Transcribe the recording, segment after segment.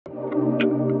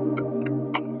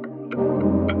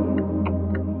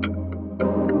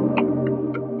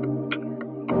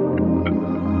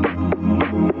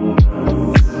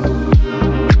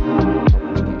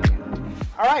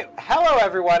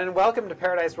everyone, and welcome to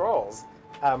Paradise Rolls.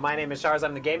 My name is Shars.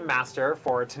 I'm the game master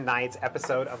for tonight's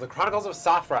episode of the Chronicles of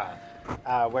Safra,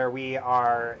 where we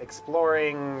are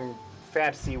exploring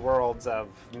fantasy worlds of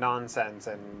nonsense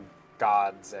and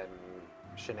gods and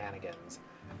shenanigans.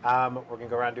 We're going to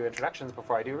go around and do introductions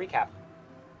before I do a recap.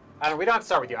 I don't know, we don't have to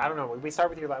start with you. I don't know. We start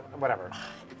with you, whatever.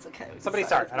 It's okay. Somebody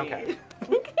start. I don't care.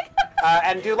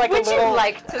 And do like Would a little. Would you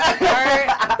like to start?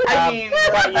 I mean, you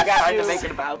got trying to make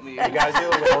it about me. You got to do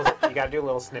a little. You got to do a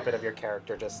little snippet of your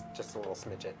character, just a little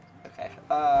smidget. Okay.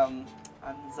 I'm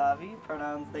Zavi.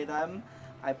 Pronouns they them.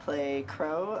 I play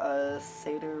Crow, a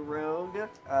satyr rogue.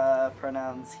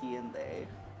 Pronouns he and they.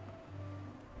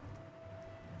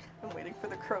 I'm waiting for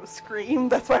the crow scream.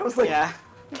 That's why I was like, Yeah.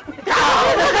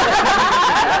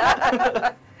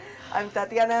 I'm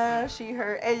Tatiana, she,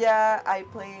 her, ella. I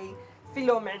play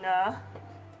Filomena,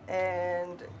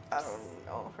 and I don't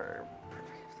know her.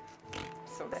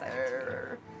 so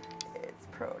excited. It's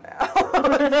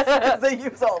pronouns. They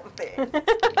use all the things.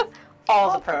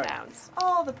 All the pronouns.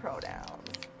 All the pronouns.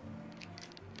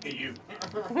 Hey, you.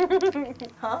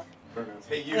 Huh? Pronouns.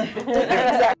 Hey, you.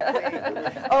 Exactly.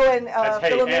 Oh, and That's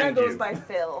hey Filomena and goes you. by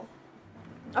Phil.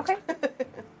 Okay.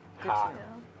 Hi.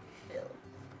 Phil.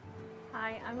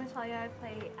 Hi, I'm Natalia. I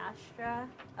play Astra,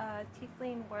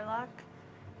 Tiefling Warlock,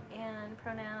 and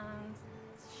pronouns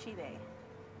she, they.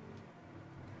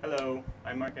 Hello,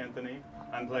 I'm Mark Anthony.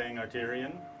 I'm playing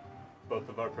Arterian. Both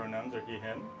of our pronouns are he,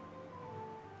 him.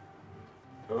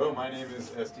 Hello, my name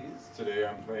is Estes. Today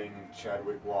I'm playing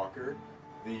Chadwick Walker,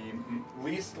 the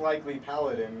least likely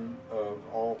paladin of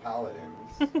all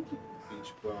paladins.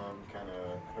 Each kind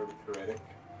of heretic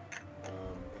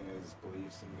in his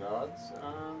beliefs in gods.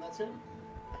 That's him.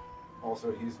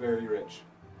 Also, he's very rich.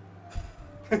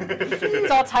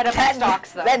 It's all tied up in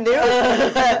stocks, though. Is that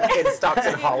new? In Stocks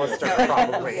and Hollister,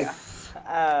 probably.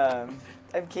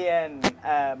 I'm Kian.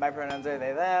 My pronouns are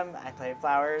they, them. I play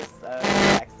Flowers, a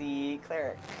Maxi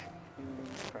cleric,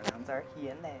 whose pronouns are he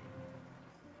and they.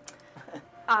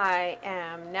 I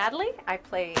am Natalie. I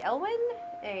play Elwyn,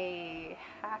 a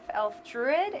half-elf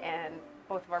druid, and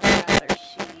both of our pronouns are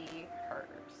she, hers.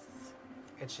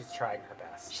 And she's trying her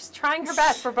best. She's trying her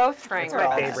best. We're both trying That's her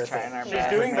my best. favorite thing. Our She's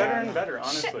best. doing better and better,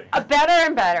 honestly. Better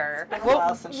and better. It's been a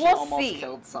while since she we'll almost see.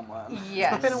 killed someone.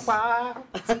 Yes. It's been a while.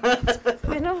 It's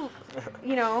been a,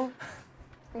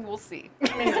 we'll see.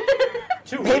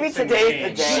 2 Maybe weeks and today's the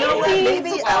change. day. You know what? Please,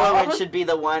 Maybe well. Elwyn should be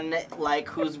the one, like,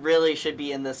 who's really should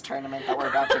be in this tournament that we're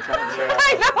about to go to.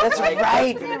 That's right,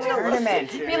 the That's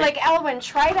tournament. Be like, Elwyn,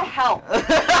 try to help.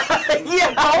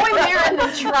 Yeah. Go in there and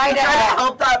then try to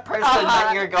help. that person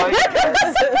that you're going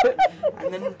to.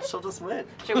 And then she'll just win.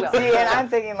 She will. See, and I'm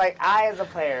thinking, like, I as a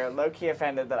player, low-key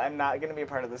offended that I'm not going to be a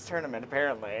part of this tournament,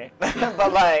 apparently.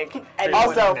 But, like, and you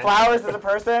also, wouldn't Flowers as a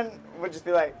person would just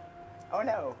be like, oh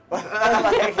no.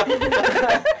 Like,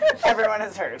 everyone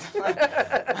is hurt.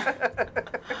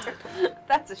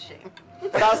 That's a shame.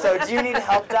 But also, do you need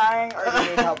help dying or do you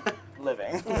need help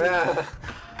living?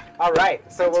 All right,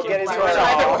 so we'll get into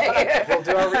Right. we'll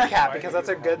do our recap because that's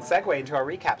a good segue into our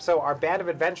recap. So our band of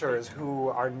adventurers, who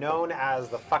are known as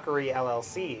the Fuckery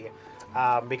LLC,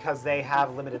 because they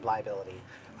have limited liability.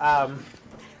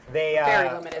 Very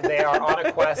limited. They are on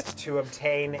a quest to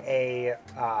obtain a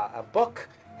book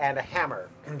and a hammer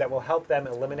that will help them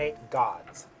eliminate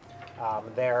gods.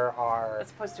 There are As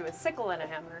opposed to a sickle and a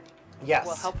hammer. yes.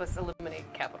 Will help us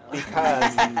eliminate capital.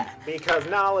 Because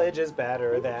knowledge is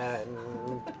better than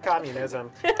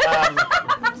communism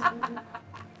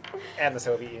and the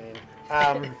Soviet Union.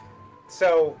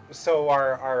 So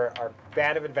our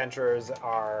band of adventurers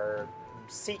are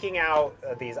seeking out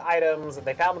these items.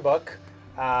 They found the book,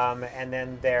 and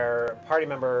then their party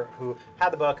member who had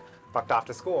the book fucked off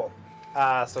to school.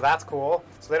 So that's cool.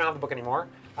 So they don't have the book anymore,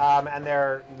 and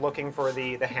they're looking for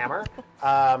the hammer.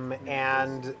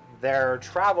 And their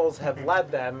travels have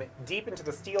led them deep into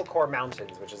the Steel Core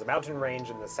Mountains, which is a mountain range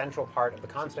in the central part of the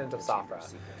continent of Safra.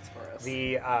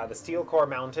 The Steel Core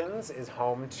Mountains is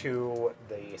home to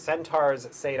the centaurs,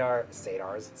 satyrs,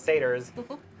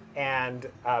 and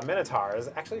minotaurs.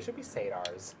 Actually, it should be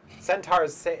satyrs.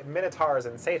 Centaurs, minotaurs,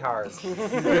 and satyrs.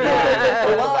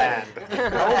 Oh, land.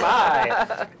 Oh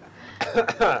my!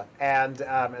 And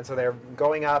so they're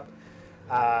going up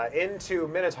into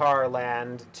Minotaur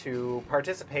land to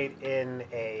participate in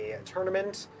a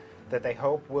tournament that they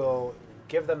hope will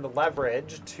give them the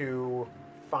leverage to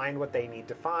find what they need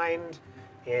to find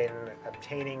in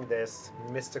obtaining this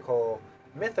mythical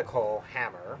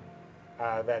hammer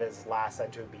that is last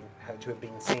said to have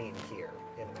been seen here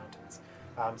in the mountains.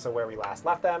 So where we last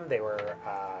left them, they were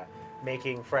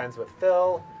making friends with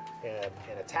Phil,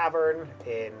 in a tavern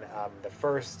in the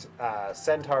first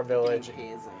Centaur village.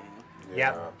 Hazing.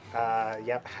 Yep.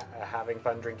 Having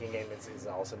fun drinking game is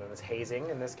also known as hazing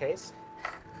in this case,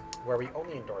 where we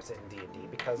only endorse it in D&D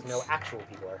because no actual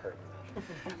people are hurt in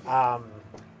that.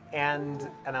 And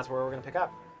that's where we're going to pick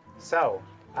up. So,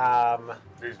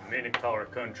 This Minotaur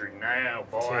country now,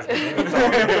 boy.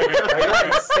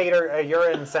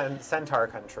 you're in Centaur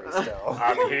country still.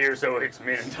 I'm here, so it's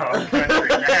Minotaur country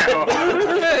now.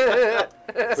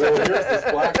 So here's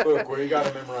this black book where you got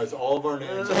to memorize all of our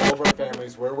names, all of our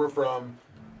families, where we're from.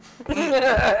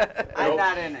 I'm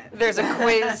not in it. There's a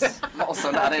quiz I'm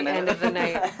also not in at the end of the it.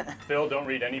 night. Phil, don't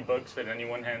read any books that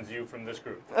anyone hands you from this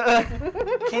group.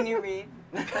 Can you read?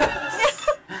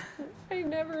 I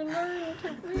never learned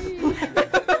to read.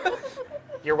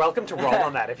 You're welcome to roll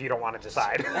on that if you don't want to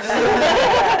decide.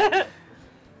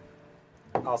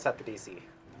 I'll set the DC.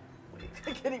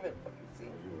 I can't even fucking see.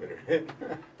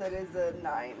 That is a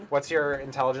 9. What's your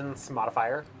intelligence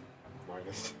modifier?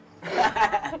 Minus.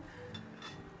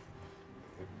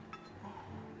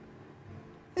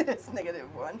 It's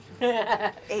 -1.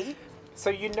 8. So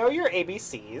you know your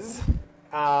ABCs.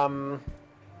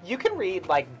 You can read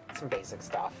like some basic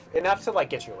stuff, enough to like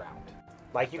get you around.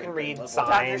 Like you can read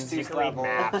signs, you can read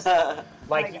maps.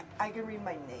 Like I can read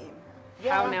my name.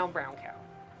 Cow now, brown cow.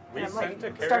 We I'm like,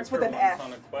 sent a starts character with an once F.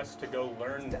 on a quest to go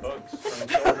learn books from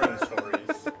children's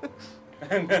stories.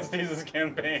 And that's Jesus'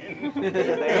 campaign.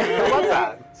 what's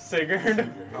that?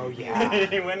 Sigurd. Oh yeah.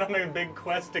 He went on a big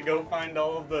quest to go find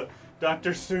all of the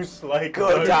Dr. Seuss like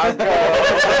Go, books. Doctor.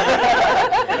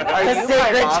 Are you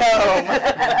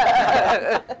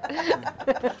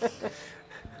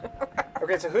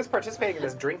Okay, so who's participating in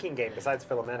this drinking game besides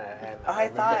Philomena and Oh, I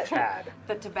thought- Chad?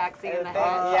 The tabaxi in the And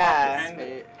head. yeah. And,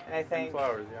 And I think,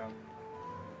 flowers,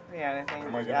 yeah. yeah, and I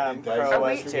Am I think gonna need dice? Crow Are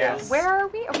was we, too. Yes. Where are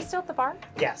we? Are we still at the bar?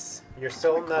 Yes, you're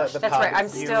still in the That's pub. right. I'm You-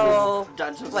 still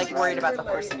Dungeons like and worried about the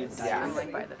Dragons. horse needs. Yeah. I'm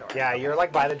like by the door. Yeah, you're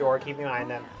like by the door, keeping an eye on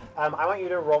them. I want you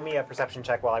to roll me a perception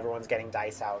check while everyone's getting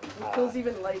dice out. Feels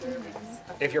even lighter.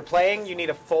 If you're playing, you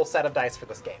need a full set of dice for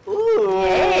this game. Ooh.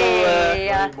 Hey.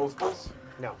 Any multiples?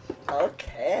 No.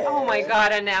 Okay. Oh my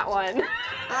god, a nat one.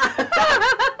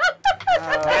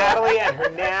 Natalie and her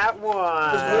nat one.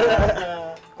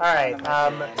 All right.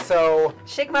 So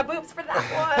Shake my boobs for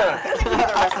that Take the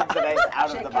rest of the dice out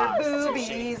of Shake the your box.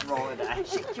 boobies. Roll a die. one.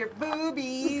 Shake your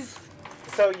boobies.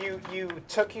 so you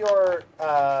took your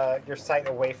sight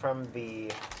away from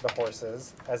the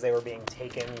horses as they were being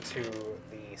taken to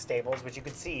the stables, which you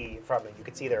could see from it. You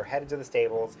could see they're headed to the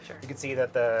stables. Sure. You could see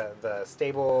that the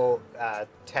stable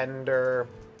tender,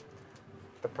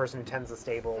 the person who tends the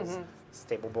stables,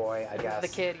 stable boy, I guess. The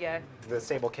kid, yeah. The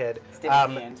stable kid. Stable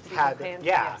hand. Had Stable hand,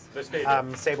 yeah. yes. The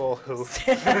stable. Stable who?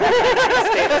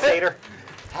 Stable satyr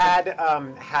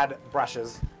had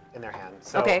brushes in their hands.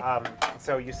 So, Okay.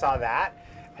 So you saw that,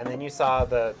 and then you saw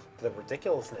the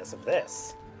ridiculousness of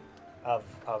this, of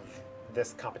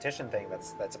this competition thing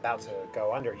that's about to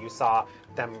go under. You saw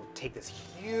them take this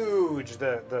huge,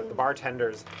 the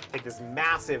bartenders take this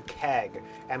massive keg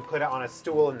and put it on a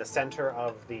stool in the center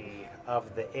of the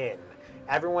inn.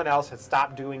 Everyone else has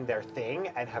stopped doing their thing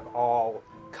and have all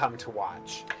come to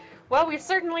watch. Well, we've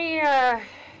certainly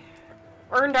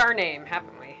earned our name,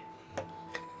 haven't we?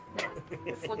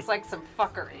 This looks like some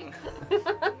fuckery.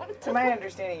 To my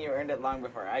understanding, you earned it long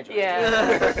before I joined. Yeah.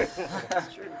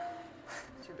 That's true.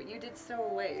 True, but you did stow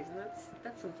away, and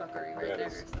that's some fuckery right That there.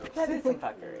 is. So. That is some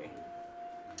fuckery.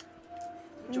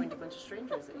 You joined a bunch of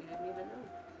strangers that you didn't even know.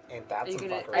 Ain't that Are you some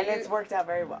gonna- fuckery? And it's worked out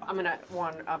very well. I'm gonna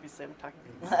obviously I'm talking to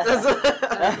you.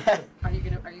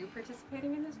 Are you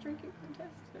participating in this drinking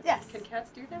contest? Yes. Can cats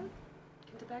do that?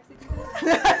 Can tabaxi do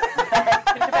that?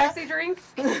 Can tabaxi drink?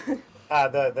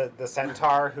 The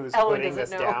centaur who's Ellen putting this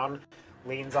doesn't know. down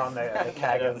leans on the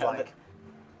keg and is like,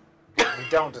 "We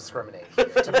don't discriminate.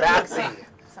 Tabaxi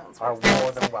Sounds are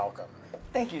more than welcome.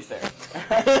 Thank you, sir.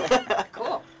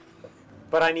 Cool.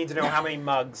 But I need to know how many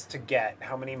mugs to get.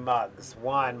 How many mugs?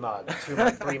 1 mug, 2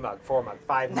 mug, 3 mug, 4 mug,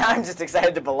 5 Now I'm mugs. just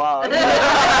excited to belong.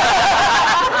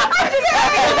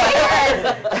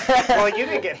 Well, you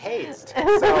didn't get hazed,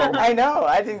 so I know,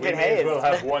 I didn't We get may as well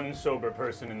hazed. have one sober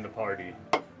person in the party.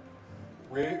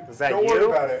 Is that don't worry you?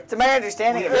 about it. To my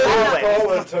understanding, We it's Poland.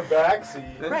 call it tabaxi.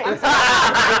 Right.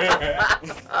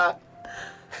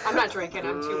 I'm not drinking.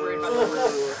 I'm too worried about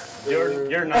the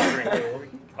You're not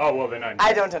drinking. Oh well, then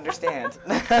I don't understand.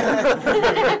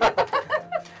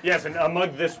 Yes, and a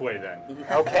mug this way then.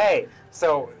 Okay,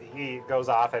 so he goes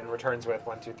off and returns with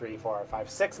 1, 2, 3, 4, 5,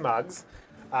 6 mugs,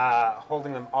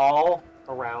 holding them all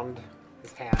around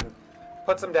his hand,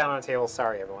 puts them down on a table.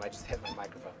 Sorry, everyone, I just hit my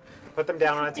microphone. Put them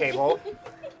down on a table,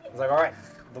 It's like, all right,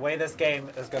 the way this game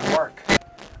is going to work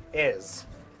is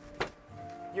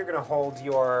you're going to hold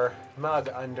your mug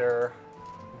under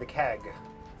the keg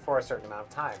for a certain amount of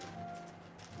time.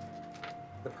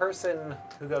 The person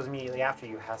who goes immediately after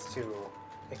you has to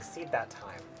exceed that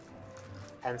time,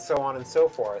 and so on and so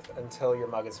forth until your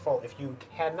mug is full. If you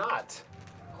cannot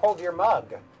hold your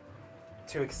mug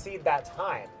to exceed that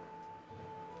time,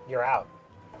 you're out.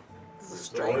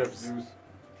 Strength.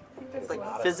 It's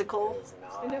like physical.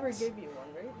 They never gave you one,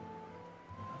 right?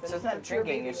 So it's not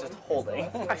drinking, it's just holding.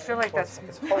 I feel like Well, that's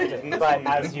it's holding, but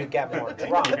as you get more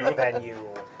drunk,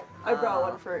 I brought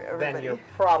one for everybody. then you're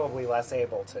probably less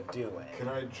able to do it. Can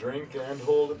I drink and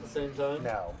hold at the same time?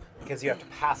 No, because you have to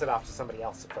pass it off to somebody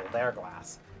else to fill their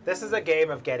glass. This is a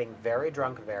game of getting very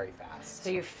drunk very fast.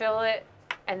 so you fill it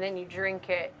and then you drink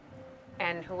it,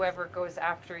 and whoever goes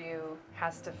after you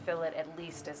has to fill it at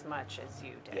least as much as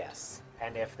you did. Yes.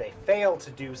 And if they fail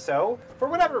to do so, for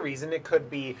whatever reason, it could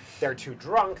be they're too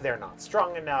drunk, they're not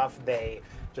strong enough, they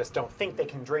just don't think they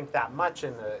can drink that much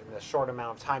in the short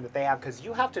amount of time that they have, because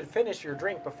you have to finish your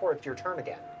drink before it's your turn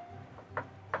again.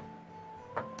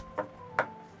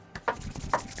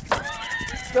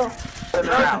 Go. Then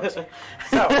they're out.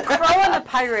 So, Crow and the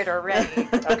pirate are ready.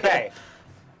 okay,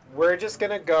 we're just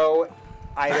gonna go.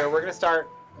 Either we're gonna start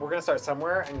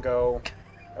somewhere and go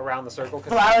around the circle.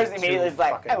 'Cause Flowers it's immediately too is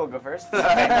like, fucking- I will go first.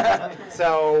 Okay.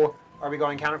 So, are we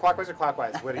going counterclockwise or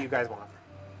clockwise? What do you guys want?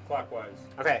 Clockwise.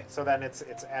 Okay, so then it's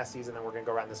Estes, and then we're gonna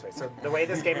go around this way. So the way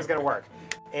this game is gonna work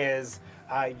is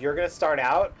you're gonna start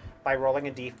out by rolling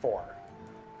a d4.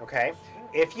 Okay,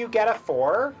 if you get a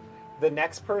 4, the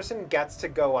next person gets to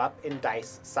go up in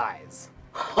dice size.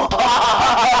 Oh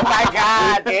my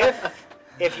god!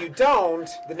 If you don't,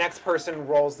 the next person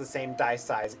rolls the same dice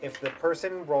size. If the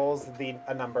person rolls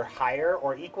a number higher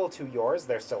or equal to yours,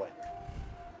 they're still in.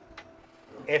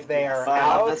 If they are I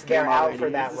love out, this game they're out already. for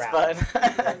that This is round.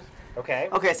 fun. Okay?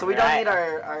 Okay, so we don't Right. need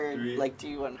our Do we- like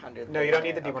D100. No, you don't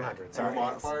need the Okay. D100. No Sorry.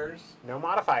 modifiers? No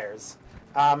modifiers.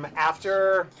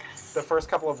 After the first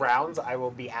couple of rounds, I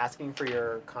will be asking for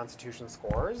your Constitution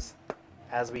scores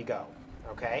as we go.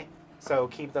 Okay? So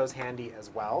keep those handy as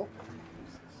well.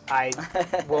 I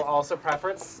will also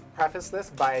preface this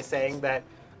by saying that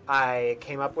I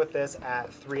came up with this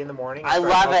at 3 in the morning. I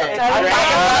love it. I love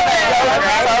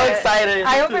I'm so excited.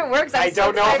 I hope it works. I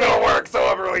don't know if it'll work, so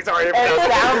I'm really sorry if it It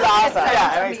doesn't. sounds awesome.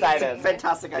 Yeah, I'm It's a excited.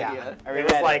 fantastic Yeah. idea. Are we It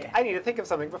was ready? like, I need to think of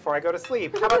something before I go to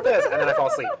sleep. How about this? And then I fall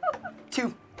asleep.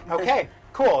 2. Okay,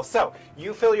 cool. So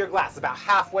you fill your glass about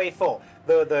halfway full.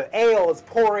 The ale is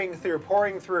pouring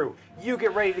through. You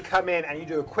get ready to come in and you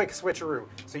do a quick switcheroo.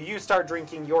 So you start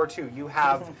drinking your 2. You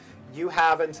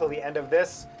have until the end of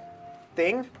this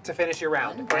thing to finish your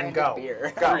round and go.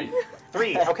 Beer. Go.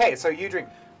 3. Okay, so you drink.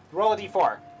 Roll a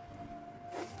d4.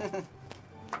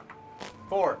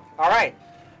 4. All right.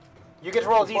 You get to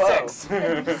roll a d6.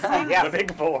 The Yeah.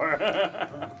 big 4.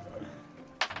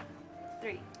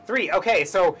 3. 3. Okay,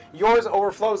 so yours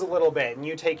overflows a little bit and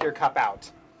you take your cup out.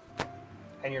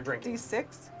 And you're drinking.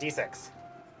 D6? D6.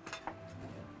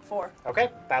 4. Okay,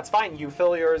 that's fine. You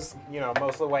fill yours,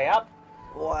 most of the way up.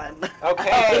 1.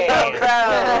 Okay. Oh,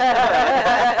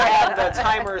 And the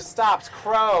timer stops.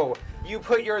 Crow, you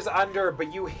put yours under,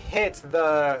 but you hit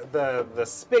the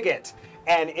spigot,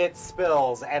 and it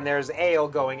spills, and there's ale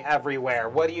going everywhere.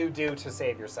 What do you do to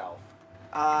save yourself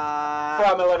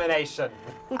from elimination?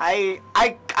 I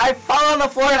fall on the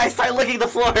floor and I start licking the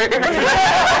floor. I'm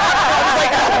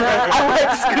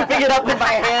like scooping it up with my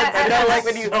hands. You know, like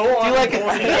when you do like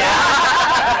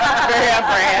very on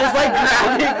brand. Just like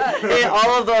grabbing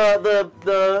all of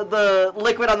the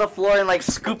liquid on the floor and like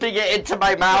scooping it into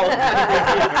my mouth.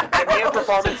 Give me a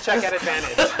performance check at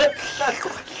advantage.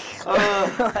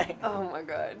 Oh my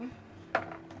god.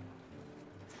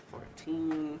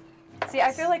 14. See,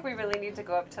 I feel like we really need to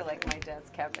go up to like my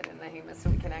dad's cabin in Naheem so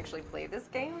we can actually play this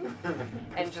game and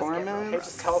just get Performance. Hey,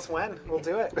 just tell us when. We'll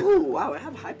do it. Ooh, wow, I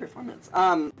have high performance.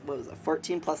 What was it?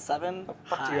 14 plus 7.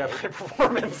 Fuck do you have high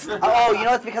performance? Oh, you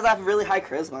know it's because I have really high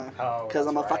charisma. Oh, Because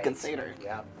I'm a that's fucking right. satyr.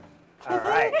 Yeah. All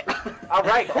right. All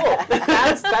right. Cool.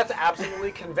 That's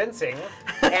absolutely convincing.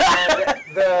 And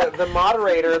the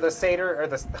moderator, the satyr, or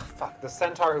the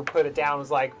centaur who put it down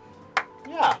was like,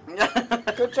 yeah,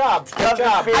 good job. Good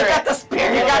job. I got the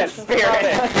spirit. You got the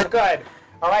spirit. You're good.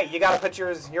 All right. You got to put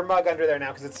your mug under there now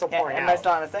because it's still pouring Am I out.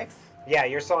 still on a 6? Yeah,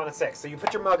 you're still on a 6. So you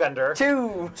put your mug under.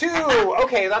 2. 2.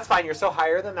 Okay, that's fine. You're still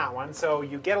higher than that one. So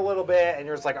you get a little bit, and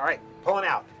you're just like, all right, pulling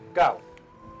out. Go.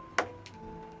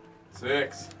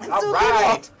 6. All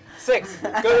right. 6.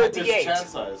 Go to a It's chat D8.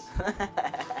 size.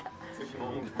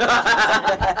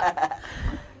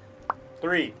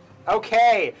 3.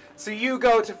 Okay, so you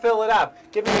go to fill it up.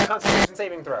 Give me a Constitution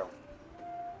saving throw.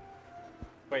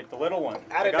 Wait, the little one.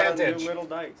 At I got a advantage. new little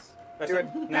dice. That's Do it.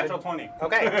 it. Natural 20.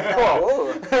 Okay, cool.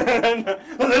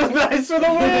 Little dice for the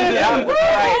win! Yeah, all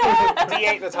right.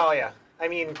 D8, Natalia. I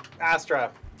mean,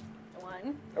 Astra.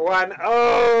 1. 1.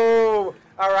 Oh!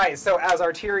 All right, so as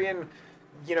Arterian,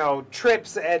 you know,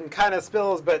 trips and kind of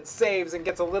spills but saves and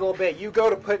gets a little bit, you go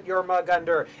to put your mug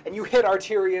under and you hit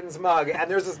Arterian's mug and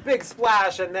there's this big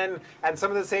splash and some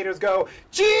of the satyrs go,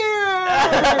 cheers!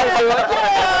 You're like,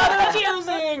 yeah, they're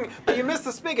cheersing! But you miss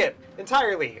the spigot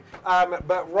entirely.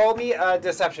 But roll me a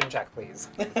deception check, please.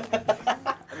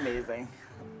 Amazing.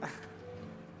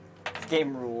 This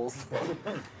game rules.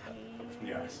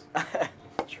 Yes.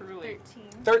 Truly. 13.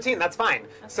 13, that's fine.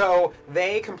 So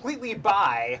they completely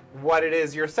buy what it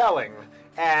is you're selling.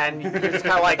 And you're just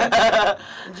kind of like, yeah!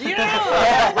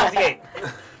 Roll D8.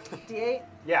 D8.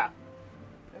 Yeah.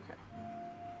 Okay.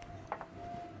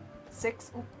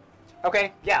 6. Ooh.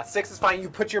 Okay, yeah, 6 is fine. You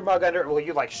put your mug under, well,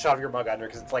 you like shove your mug under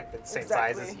because it's like the same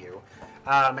size as Exactly. you.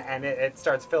 And it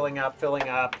starts filling up. You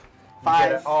 5.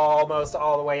 get it almost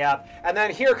all the way up. And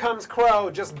then here comes Crow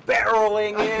just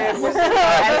barreling in.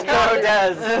 As Crow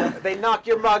does. They knock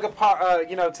your mug apart,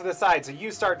 to the side. So you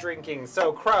start drinking.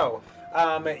 So Crow,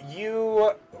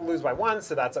 you lose by 1,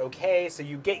 so that's okay. So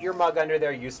you get your mug under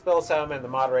there, you spill some, and the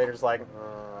moderator's like,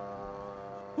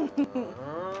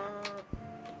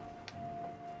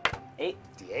 8.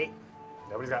 D8.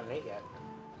 Nobody's got an 8 yet.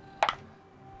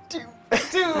 2.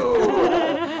 2!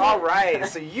 All right,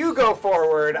 so you go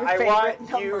forward. I want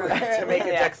favorite you number. to make a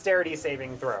Yeah. dexterity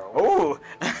saving throw. Ooh.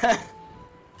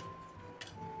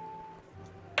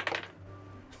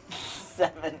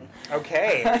 7.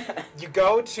 Okay. You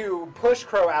go to push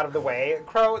Crow out of the way.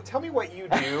 Crow, tell me what you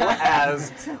do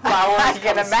as flowers I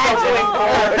can come imagine. stumbling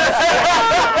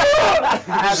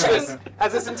forward.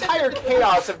 as this entire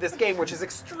chaos of this game, which is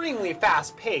extremely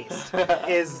fast-paced,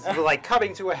 is like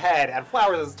coming to a head, and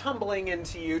Flowers is tumbling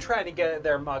into you, trying to get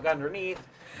their mug underneath.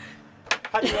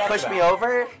 How do you react to Push that? me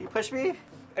over? You push me? I mean,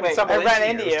 Wait, stumble I ran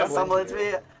into into you, you. stumble Stumble into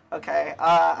into me? Okay.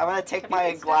 I'm gonna take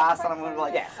my been glass stabbed and I'm by gonna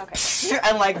like Yes.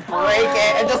 and like break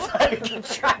it and just like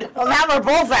try to I'll have her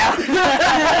both out.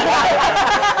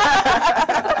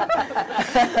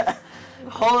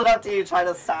 Hold it up to you, try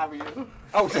to stab you.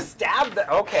 Oh, to stab the...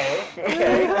 Okay.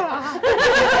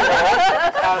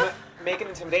 Make an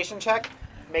intimidation check.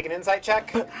 Make an insight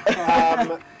check.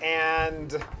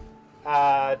 And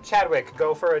Chadwick,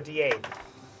 go for a D8.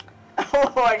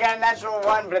 Oh, I got a natural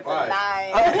 1, but it's a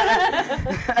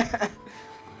 9.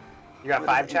 You got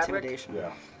 5, Chadwick? Intimidation.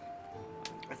 Yeah.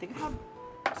 I think I'm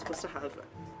supposed to have.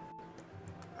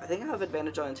 I think I have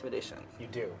advantage on intimidation. You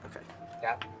do. Okay.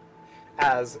 Yep.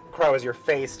 As Crow, as your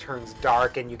face turns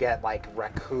dark and you get like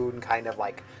raccoon kind of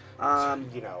like,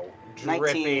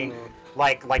 dripping, 19.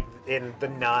 like in The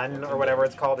Nun or whatever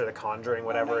it's called, or The Conjuring,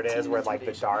 whatever it is, where like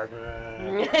the dark.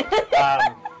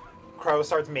 Crow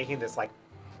starts making this like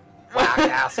black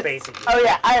ass face at you. Oh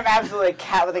yeah, I am absolutely a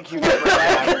cat with a cucumber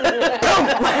right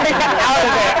now.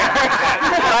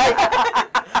 Out of it.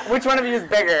 Which one of you is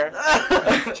bigger?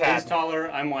 He's Chad. taller,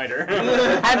 I'm wider.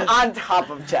 I'm on top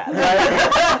of Chad. You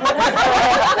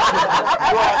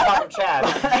are on top of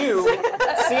Chad. You,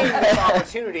 seeing this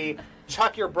opportunity,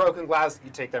 chuck your broken glass,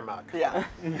 you take their mug. Yeah.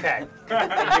 Okay. And you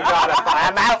got a 5.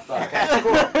 I'm out. Okay,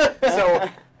 cool. So,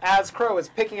 as Crow is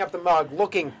picking up the mug,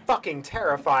 looking fucking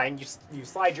terrifying, you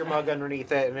slide your mug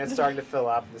underneath it, and it's starting to fill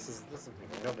up. This is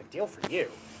no big deal for you.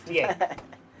 D8.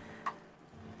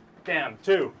 Damn,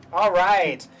 2. All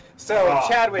right. So, Oh.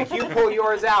 Chadwick, you pull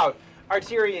yours out.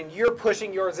 Arterian, you're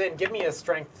pushing yours in. Give me a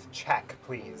strength check,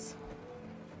 please.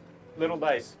 Little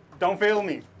dice. Don't fail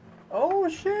me. Oh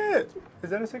shit! Is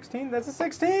that a 16? That's a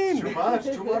 16! Too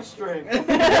much strength. God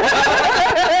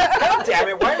damn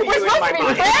it, why are you in my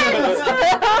mind?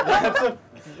 That's a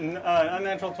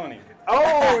unnatural 20.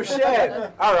 Oh, shit.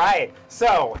 All right.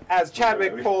 So, as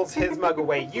Chadwick pulls his mug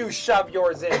away, you shove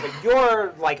yours in, but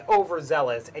you're, like,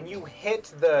 overzealous, and you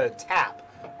hit the tap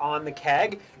on the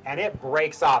keg, and it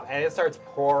breaks off, and it starts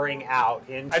pouring out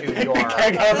into your...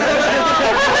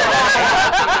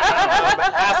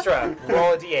 Astra,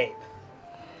 roll a D8.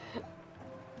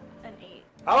 An 8.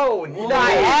 Oh,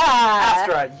 nice.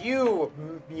 Astra, you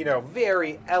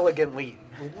very elegantly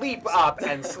leap up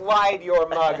and slide your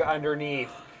mug underneath.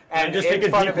 And just in take a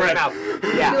front deep of his breath. mouth.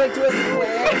 Yeah. Like to a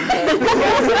square.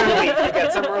 You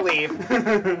get some relief.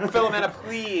 Philomena,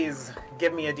 please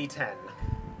give me a D10.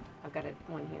 I've got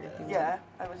one here. Yeah,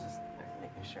 I was just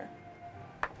making sure.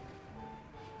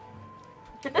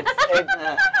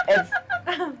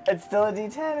 It's still a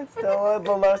D10. It's still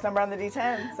the lowest number on the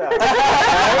D10. So.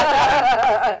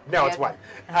 No, it's 1.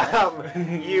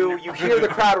 You hear the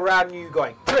crowd around you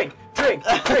going, drink, drink,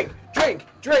 drink, drink,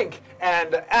 drink,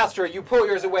 and Astra, you pull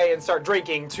yours away and start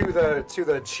drinking to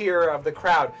the cheer of the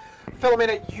crowd.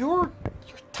 Philomena, you're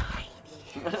tiny.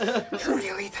 You're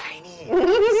really tiny.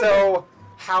 So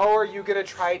how are you gonna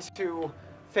try to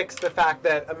fix the fact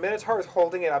that a Minotaur is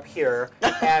holding it up here,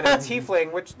 and a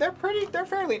Tiefling, which they're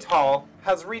fairly tall,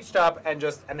 has reached up and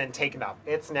then taken up.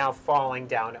 It's now falling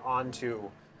down onto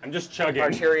I'm just chugging.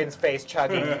 Arturian's face,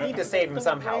 chugging. You need to save him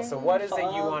somehow. So what is it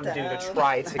you want to do to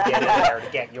try to get in there to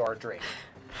get your drink?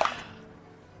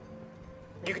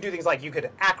 You could do things like you could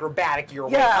acrobatic your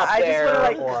way up there. Yeah,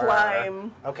 I just want to or...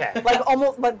 climb. Okay. Like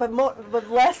almost,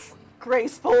 but less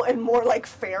graceful and more like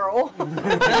feral. All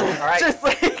right. Just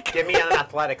like. Give me an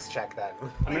athletics check then.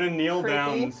 I'm gonna kneel Creepy.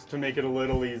 down to make it a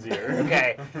little easier.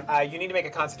 Okay. You need to make a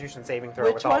Constitution saving throw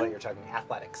Which with all one? that you're chugging.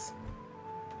 Athletics.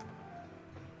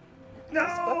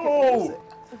 No!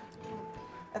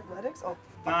 Athletics? Oh,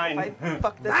 9. if I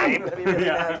fuck this, 9? I'm gonna be really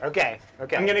Yeah. mad. Okay.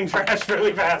 Okay. I'm getting trashed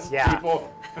really fast, Yeah. people.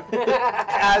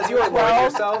 As you are lowering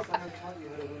yourself,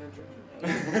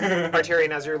 Arturian,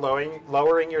 as you're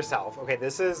lowering yourself. Okay,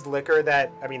 this is liquor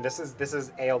that this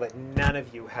is ale that none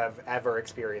of you have ever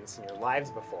experienced in your lives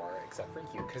before, except for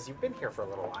you, because you've been here for a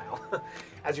little while.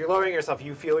 As you're lowering yourself,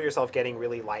 you feel yourself getting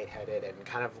really lightheaded and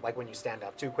kind of like when you stand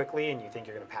up too quickly and you think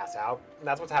you're going to pass out. And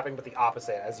that's what's happening, but the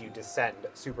opposite as you descend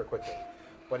super quickly.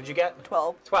 What did you get?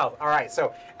 12. 12. All right.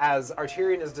 So as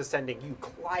Arturian is descending, you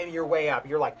climb your way up.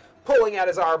 You're like pulling at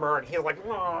his armor, and he's like,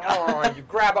 and you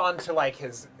grab onto like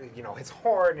his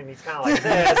horn, and he's kind of like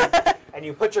this, and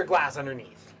you put your glass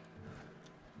underneath.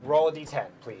 Roll a d10,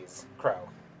 please, Crow.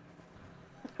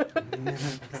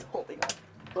 He's holding up.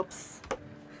 Oops.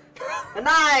 A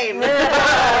 9!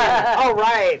 All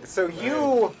right. So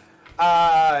you.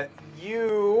 All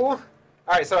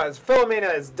right. So as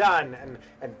Philomena is done,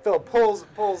 and Phil pulls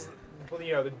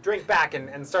the drink back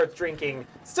and starts drinking,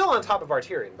 still on top of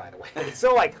Arturian, by the way. He's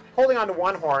still like holding on to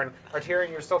one horn. Arturian,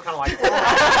 you're still kind of like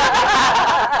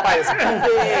by this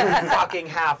big fucking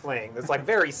halfling, this like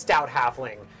very stout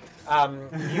halfling. I'm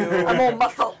all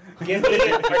muscle.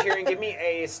 Arturian, give me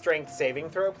a strength saving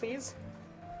throw, please.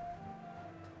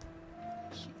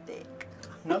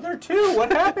 Another 2.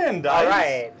 What happened? All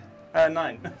right.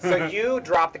 9. So you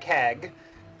drop the keg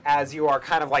as you are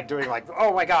kind of like doing like,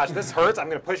 oh my gosh, this hurts. I'm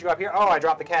going to push you up here. Oh, I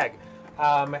dropped the keg.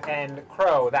 And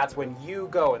Crow, that's when you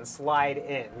go and slide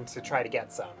in to try to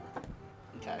get some.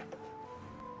 Okay.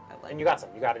 And you got some.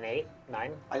 You got an 8,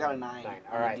 9? I got a 9. 9.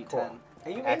 All right, cool.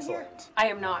 Are you in here? Excellent. I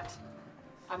am not.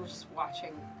 I'm just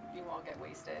watching you all get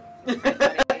wasted.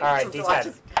 All right,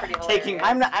 D10. Pretty Taking-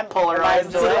 hilarious. I'm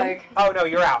Polarized polarized. away. Oh no,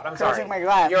 you're out. I'm So I sorry. took my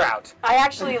glass. You're out. I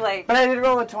actually like. But I did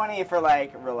roll a 20 for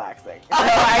like relaxing. So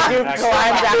I do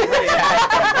climb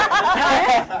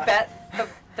down. bet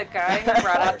the guy who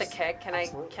brought out the keg. Can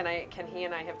he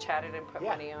and I have chatted and put Yeah,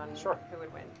 money on sure. who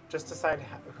would win? Just decide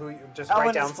who you just Ellen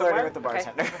write down is flirting somewhere. with the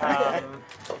bartender.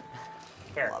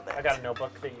 Here, Love it. I got a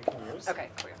notebook that you can use. Okay.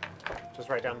 Cool. Just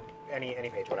write down any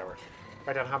page, whatever.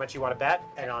 Write down how much you want to bet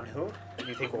and on who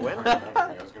you think will win. I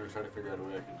was going to try to figure out a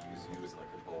way I could use you as like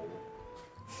a bowl.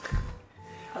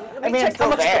 I mean, I'm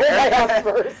still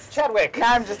there. Chadwick.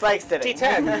 Now I'm just like sitting.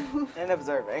 D10. And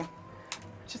observing.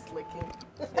 Just licking.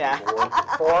 Yeah.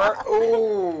 4.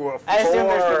 Ooh, 4. I assume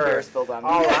there's some beer spilled on me.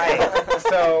 All right.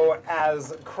 So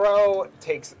as Crow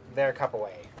takes their cup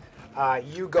away,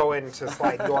 you go in to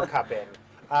slide your cup in.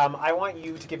 I want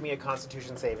you to give me a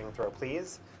Constitution saving throw,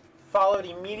 please. Followed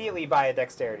immediately by a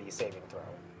Dexterity saving throw.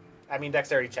 I mean,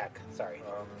 Dexterity check. Sorry.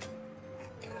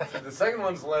 The second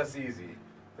one's less easy.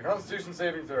 The Constitution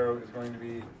saving throw is going to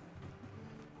be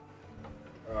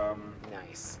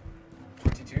Nice.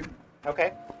 22.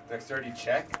 Okay. Dexterity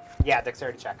check. Yeah,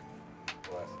 Dexterity check.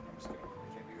 Less. I'm just kidding.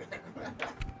 I can't do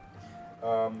that.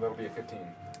 That'll be a 15.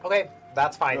 Okay,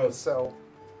 that's fine. No. So,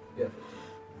 Yeah, 15.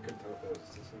 Couldn't tell if that was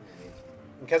just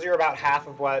because you're about half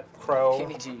of what Crow You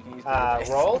can use my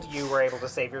rolled, you were able to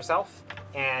save yourself.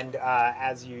 And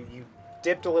as you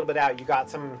dipped a little bit out, you got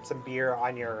some beer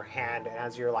on your hand, and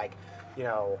as you're like,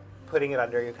 putting it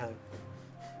under, you kind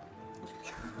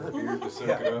of beer to soak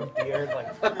it up. beer,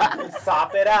 like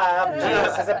sop it up.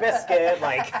 Jesus is a biscuit.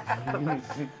 Like,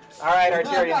 all right,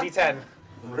 Arturian, D10.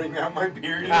 Bring out my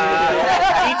beer. D10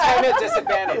 at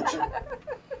disadvantage.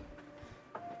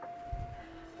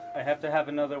 I have to have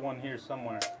another one here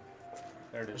somewhere.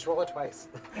 There it is. Just roll it twice.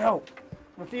 No.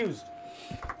 Refused.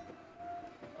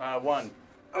 1.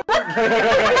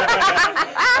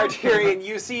 Arturian,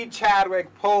 you see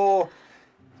Chadwick pull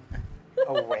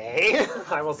away.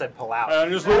 I almost said pull out. I'm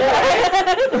just like,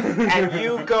 And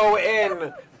you go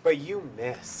in, but you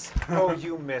miss. Oh,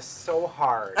 you miss so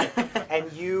hard.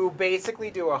 And you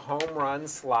basically do a home run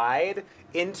slide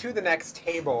into the next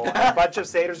table. And a bunch of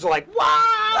satyrs are like,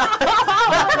 wow!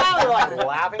 They're like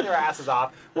laughing their asses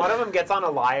off. One of them gets on a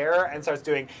lyre and starts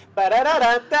doing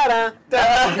ba-da-da-da-da-da.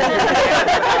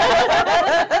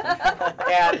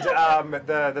 And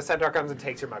the centaur comes and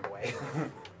takes your mug away.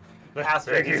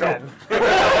 Astra, D10.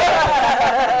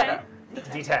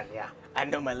 D10, yeah. I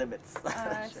know my limits.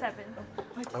 7.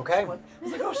 Okay. I was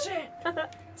like, oh shit.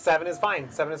 7 is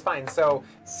fine. 7 is fine. So,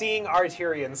 seeing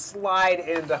Arterian slide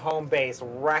into home base,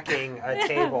 wrecking a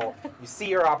table, you see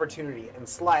your opportunity and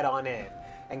slide on in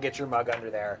and get your mug under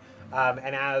there.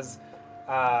 And as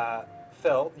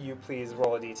Phil, you please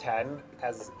roll a d10.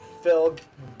 As Phil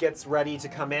gets ready to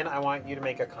come in, I want you to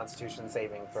make a Constitution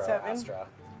saving throw, 7. Astra.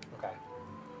 Okay.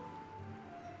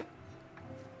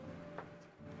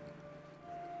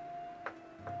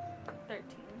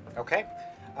 Okay,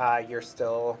 you're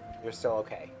still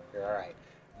okay. You're all right.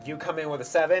 You come in with a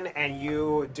 7, and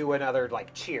you do another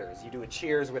like cheers. You do a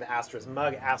cheers with Astra's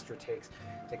mug. Astra takes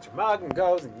your mug and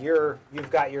goes, and you've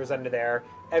got yours under there.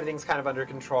 Everything's kind of under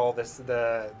control.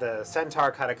 The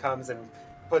centaur kind of comes and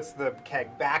puts the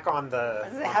keg back on the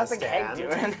How's the stand. keg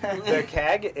doing? The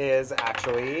keg is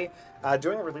actually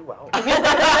doing really well.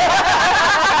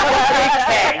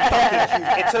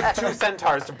 It took 2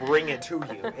 centaurs to bring it to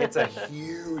you. It's a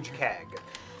huge keg.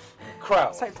 Crow.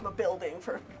 Aside from a building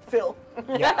for Phil.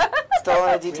 Yeah. Still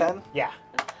on a D10? Yeah.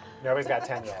 Nobody's got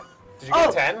 10 yet. Did you get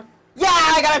a 10? Yeah,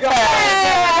 I got a 10!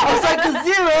 It's like the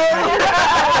 0!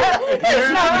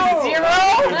 It's not 0.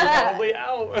 probably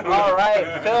out. All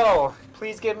right, Phil,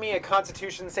 please give me a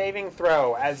Constitution saving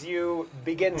throw as you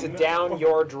begin to down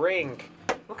your drink.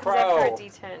 Crow, After a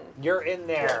D10. you're in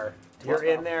there. You're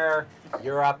in there.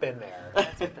 You're up in there.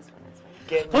 That's what this one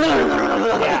is.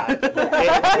 Yeah.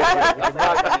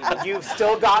 You've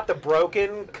still got the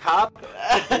broken cup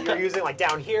that you're using like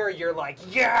down here. You're like,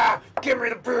 yeah, give me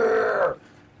the beer.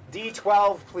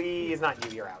 D12, please. Not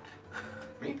you, you're out.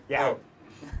 Me? Yeah. Oh.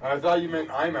 I thought you meant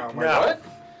I'm out. I'm like, No. what?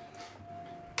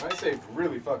 I saved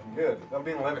really fucking good. That'll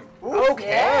be an 11.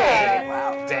 Okay.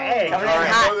 Wow. Dang. Coming All in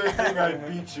right. hot. Another thing I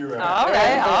beat you at. All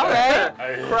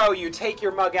right. Crow, you take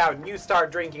your mug out and you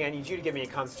start drinking. I need you to give me a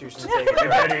Constitution saving throw.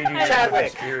 Chadwick.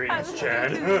 Experience,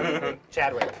 Chad.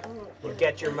 Chadwick, you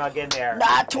get your mug in there.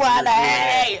 Not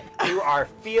 20! You are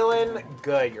feeling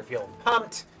good. You're feeling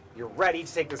pumped. You're ready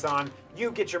to take this on.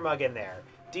 You get your mug in there.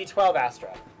 D12,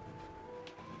 Astra.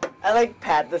 I like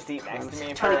pat the seat next to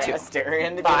me for 22.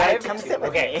 Asterion to be 5. like, come sit with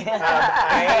Okay. me.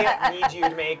 I need you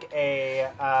to make a.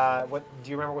 What?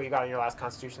 Do you remember what you got on your last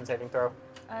Constitution saving throw?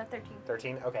 13.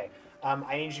 13. Okay.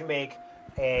 I need you to make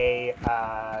a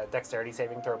Dexterity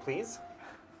saving throw, please.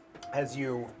 As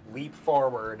you leap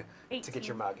forward to get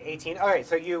your mug. 18. All right.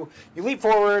 So you leap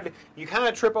forward. You kind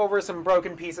of trip over some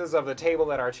broken pieces of the table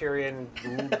that Arterian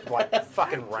like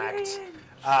fucking wrecked,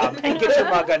 and get your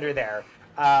mug under there.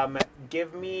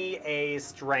 Give me a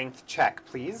strength check,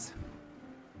 please.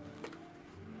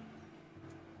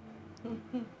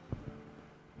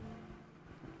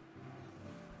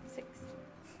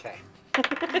 Okay.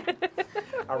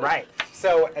 All right.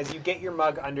 So as you get your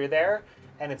mug under there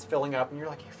and it's filling up and you're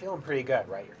like, you're feeling pretty good,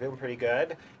 right? You're feeling pretty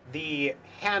good. The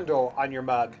handle on your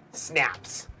mug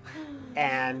snaps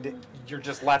and you're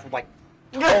just left with like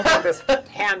holding this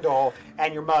handle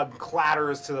and your mug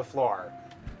clatters to the floor.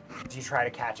 Do you try to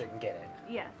catch it and get it?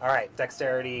 Yeah. All right.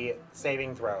 Dexterity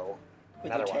saving throw.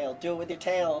 With Another your one. tail. Do it with your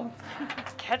tail.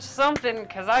 Catch something,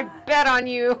 because I bet on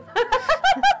you.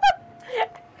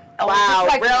 Wow,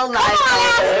 Like, real nice.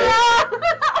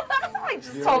 I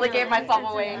just totally gave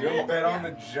myself away. You bet on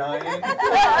the giant.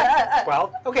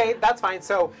 12. Okay, that's fine.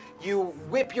 So you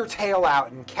whip your tail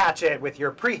out and catch it with your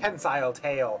prehensile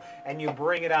tail, and you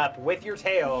bring it up with your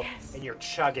tail, and you're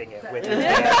chugging it with your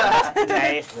tail.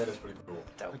 Nice. That is pretty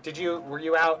cool. Were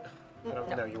you out? I don't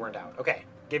know. You weren't out. Okay,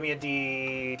 give me a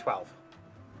D12.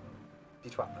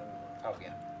 D12. Oh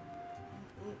yeah.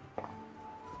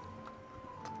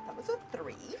 That was a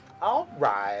 3. All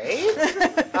right.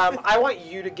 I want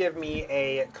you to give me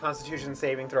a Constitution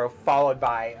saving throw followed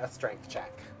by a strength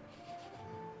check.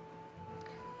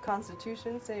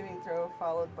 Constitution saving throw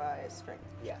followed by strength.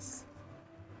 Yes.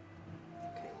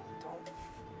 Okay, don't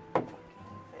fucking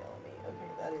fail me.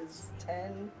 Okay, that is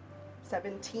 10,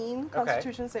 17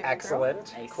 Constitution saving Excellent.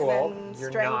 throw. Nice. Cool. And then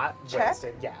You're strength not check?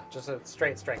 wasted. Yeah, just a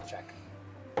straight strength check.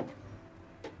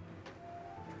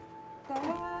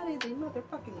 That is a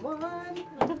motherfucking 1.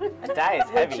 A die is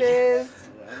heavy. Which is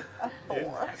a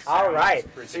 4. All right.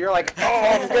 So you're like,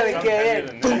 oh, I'm gonna get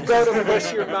in. You go to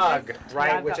push your mug,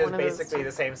 right, I've which got is one of those. basically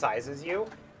the same size as you,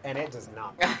 and it does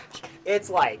not budge. It's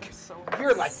like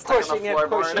you're like Stuck on the pushing it,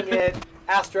 floorboard. pushing it.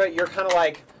 Astra, you're kind of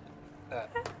like,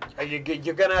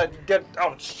 you're gonna get.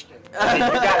 Oh shit. You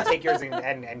gotta take yours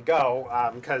and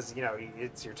go, because you know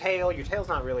it's your tail. Your tail's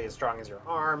not really as strong as your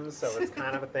arms, so it's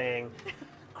kind of a thing.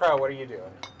 Crow, what are you doing?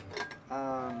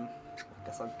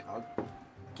 Guess I'll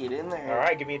get in there. All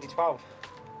right, give me a d12.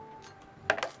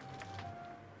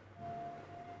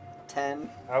 10.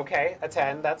 Okay, a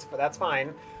 10. That's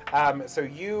fine. So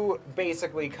you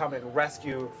basically come and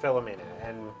rescue Philomena,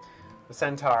 and the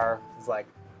centaur is like,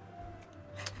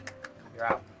 "You're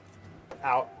out,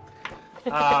 out."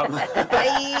 Give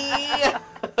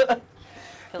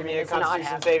me a Philomena's not Constitution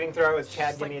happy. saving throw. As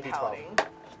Chad, give me a d12. pouting.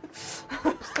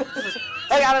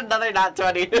 I got another not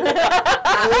 20.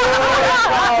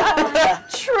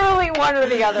 Truly one or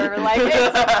the other. Like,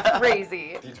 it's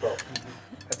crazy. D12.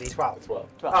 A d12. 12.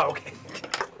 Oh, okay.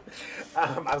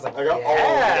 I was like, I got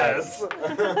yes.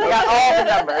 I got all the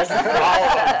numbers.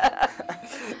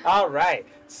 All right.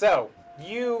 So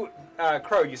you,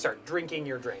 Crow, you start drinking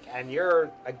your drink, and you're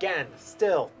again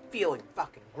still feeling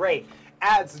fucking great.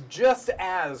 Just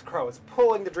as Crow is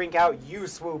pulling the drink out, you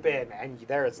swoop in, and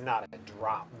there is not a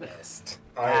drop missed.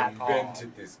 I at all.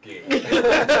 invented this game.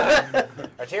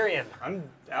 Arterian. I'm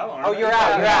out. aren't Oh, I? you're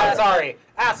out. You're out. Sorry.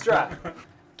 Astra,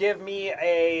 give me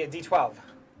a d12.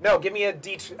 No, give me a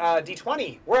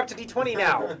d20. We're up to d20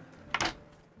 now.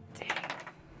 Dang.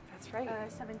 That's right.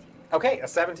 17. Okay, a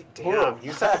 17. Damn,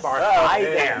 you set the bar high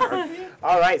there.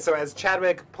 All right, so as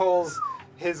Chadwick pulls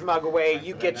his mug away,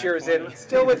 you get yours in,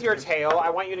 still with your tail. I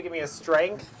want you to give me a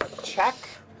strength check.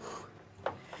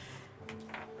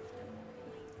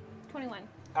 21.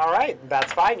 All right,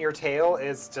 that's fine. Your tail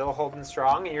is still holding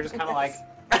strong, and you're just kind of like,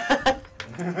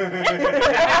 Come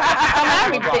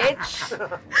at me,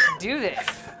 bitch. Do this.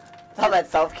 It's all that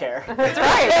self-care. That's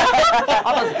right.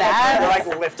 All those you're bad.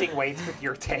 like lifting weights with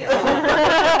your tail. All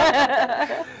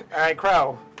right,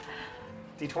 Crow.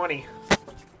 D20.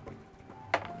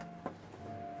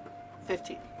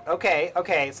 15.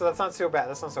 Okay, so that's not so bad.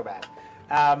 That's not so bad.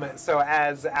 So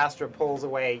as Astra pulls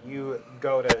away, you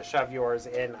go to shove yours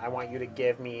in. I want you to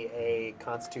give me a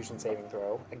Constitution saving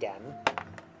throw again.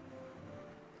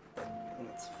 And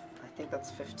I think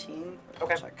that's 15.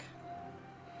 Okay. I'll check.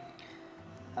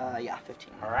 Yeah, 15.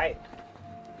 All right,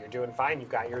 you're doing fine. You've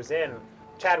got yours in.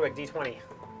 Chadwick, D20.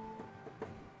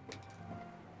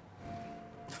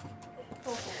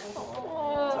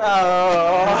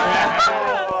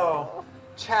 Oh,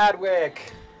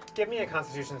 Chadwick, give me a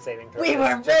Constitution saving throw. We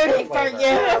were Just for rooting for flavor. you.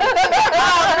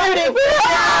 Rooting for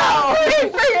you. Rooting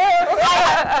for you.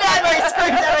 I've never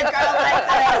screamed at a girl like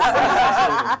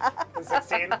this.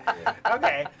 16.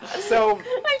 Okay, so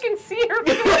I can see her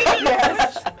feeling.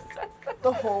 Yes.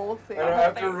 The whole thing. And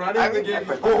after running the game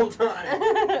the whole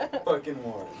time, fucking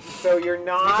won. so you're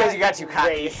not Because you got too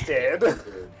cocky. wasted.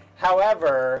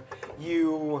 However,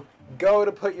 you go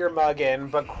to put your mug in,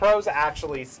 but Crow's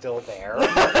actually still there.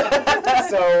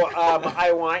 So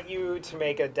I want you to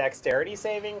make a dexterity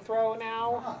saving throw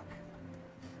now.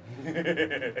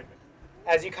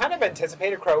 As you kind of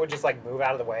anticipated, Crow would just like move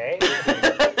out of the way.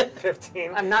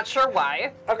 15. I'm not sure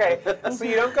why. Okay, so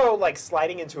you don't go like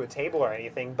sliding into a table or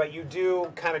anything, but you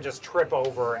do kind of just trip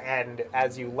over, and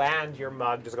as you land, your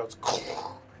mug just goes.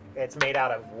 It's made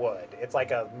out of wood. It's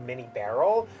like a mini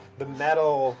barrel. The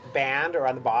metal band or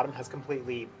on the bottom has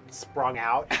completely sprung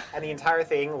out, and the entire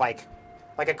thing like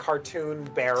a cartoon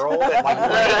barrel that like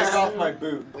Take breaks. off my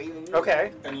boot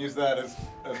Okay. and use that as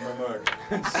my mug.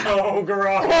 So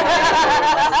gross.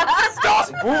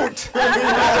 Das Boot.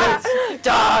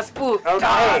 Das Boot.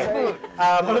 Okay.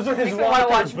 Those are his I wanna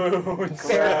watch walker boots.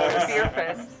 Beer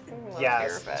Fest.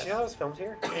 Yes. Do you know that was filmed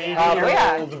here?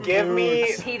 80-year-old Give me.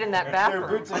 boots. Heat in that They're bathroom.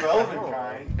 boots of relevant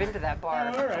kind. Been to that bar.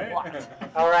 All right.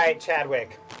 What? All right,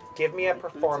 Chadwick. Give me a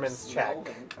performance check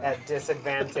at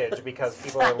disadvantage because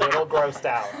people are a little grossed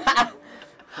out.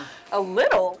 A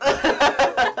little.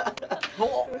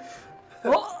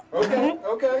 Okay.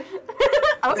 Okay,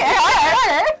 all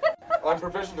right. I'm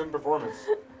proficient in performance.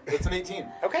 It's an 18.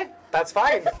 Okay, that's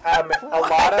fine. A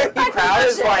lot of the crowd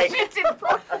is like,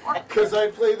 Because I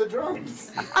play the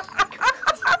drums.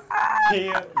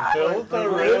 He built a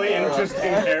really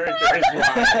interesting character. His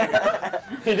mind.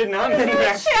 He did not mean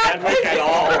that Chadwick at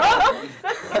all.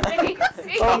 That's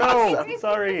amazing. Oh no!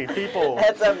 Sorry, people.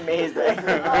 That's amazing.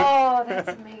 Oh, that's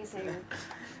amazing.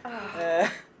 I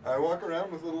walk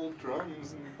around with little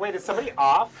drums. And wait, is somebody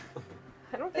off?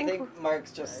 I don't I think. think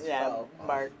Mark's just Yeah, fell.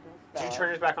 Mark. Did you turn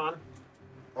yours back on?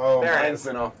 Oh, There it mine's is.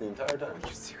 been off the entire time. Are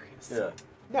you serious? Yeah.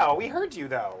 No, we heard you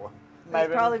though. Might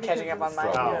have probably been catching because up on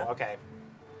it's- mine. Oh, okay.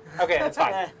 Okay, that's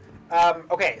fine.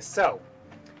 Okay, so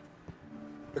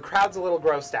the crowd's a little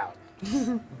grossed out,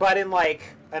 but in like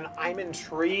an I'm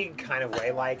intrigued kind of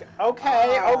way. Like,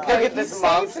 okay, okay, Look at he this saved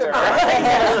monster.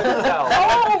 himself.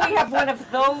 Oh, we have one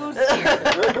of those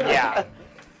here. Yeah.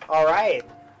 All right,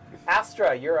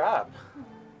 Astra, you're up.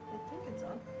 I think it's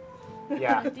on.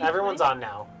 Yeah, everyone's on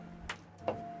now.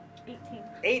 18.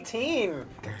 18.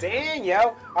 Dang, yo.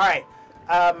 All right.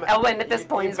 Elwin at this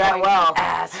point you is bet going, well.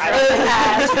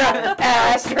 Astra.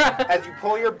 As you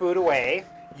pull your boot away,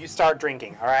 you start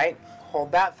drinking, all right?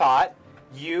 Hold that thought.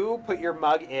 You put your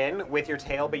mug in with your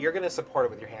tail, but you're going to support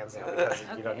it with your hands now because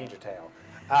you don't need your tail.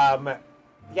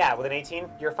 Yeah, with an 18,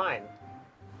 you're fine.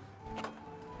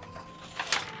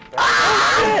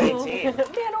 18.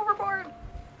 Man overboard.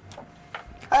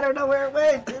 I don't know where it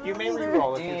went. You may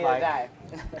re-roll Do if you you'd need to like. die?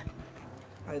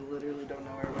 I literally don't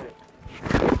know where it went.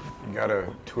 You gotta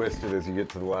twist it as you get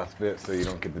to the last bit so you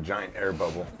don't get the giant air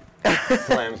bubble.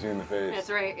 Slams you in the face. That's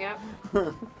right, yep.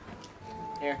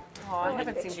 Here. Oh, I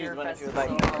haven't seen Choose Beer one if Fest you in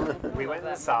would so like. long. We went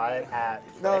and saw it at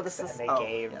No, Flicks, this is. and they Oh,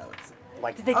 gave yeah, let's-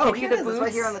 like Did they Oh, give here you it the is. It's boots?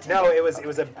 right here on the table. no, it was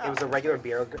a regular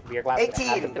beer glass that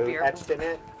had 18. the boot beer. etched in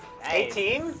it.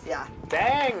 18? Yeah.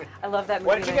 Dang. I love that movie.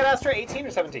 What did you get, Astra? 18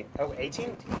 or 17? Oh,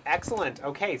 18? Excellent.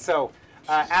 Okay, so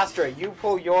Astra, you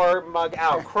pull your mug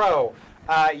out. Crow,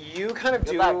 you kind of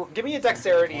Good do. luck. Give me a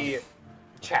dexterity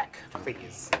check,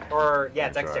 please. Or yeah,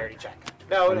 dexterity check.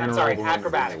 No, We're I'm gonna sorry, roll the ones that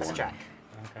acrobatics they check.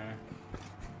 Okay.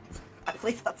 I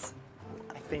believe that's.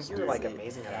 I think you're like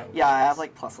amazing at that. Yeah, I have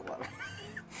like plus 11.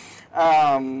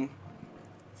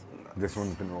 This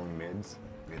one's been rolling mids.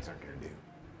 Mids aren't gonna do.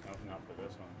 Oh, not for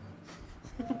this one.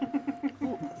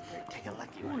 Take a look.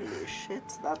 Holy shit.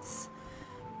 That's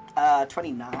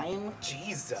 29.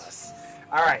 Jesus.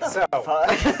 All right, so Fuck.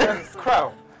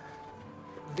 Crow,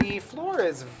 the floor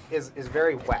is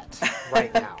very wet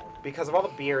right now because of all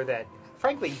the beer that,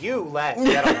 frankly, you let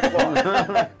get on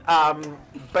the floor.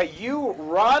 But you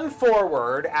run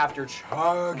forward after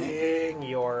chugging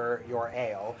your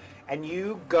ale, and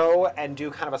you go and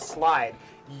do kind of a slide.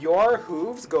 Your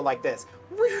hooves go like this.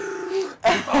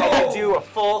 And you do a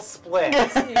full split.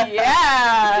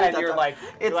 Yeah. And you're like,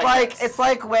 It's you're like this. it's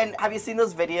like when have you seen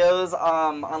those videos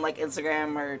on like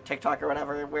Instagram or TikTok or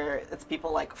whatever where it's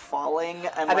people like falling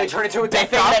and they like, turn into a they death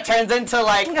think drop? that turns into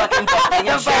like fucking falling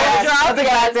and shit. That's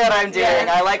exactly what I'm doing. Yes.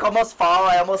 I like almost fall,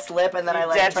 I almost slip, and then I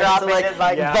like dead turn drop into like it,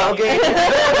 like, Yeah. voguing.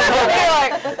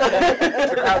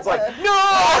 The crowd's like,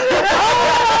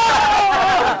 no!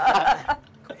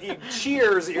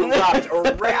 Cheers erupt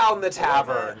around the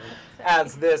tavern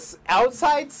as this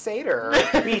outside satyr,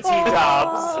 BT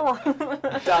Dubs,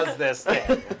 does this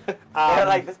thing. They're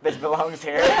like, this bitch belongs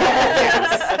here.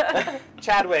 Yes.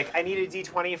 Chadwick, I need a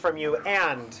d20 from you,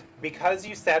 and because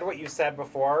you said what you said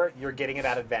before, you're getting it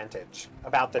at advantage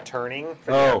about the turning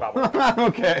for the air bubble.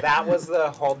 Okay. That was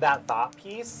the hold that thought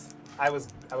piece. I was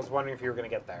wondering if you were going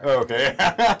to get there. Okay.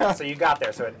 So you got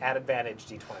there, so at advantage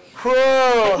d20.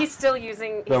 Cool. He's still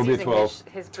using, That'll be 12.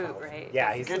 his boot, right?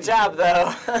 Yeah, he's Good job,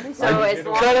 though. So as I long did as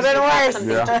one. you Could've been have worse. something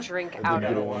Yeah. to drink I out did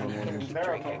of, get a one. you can keep They're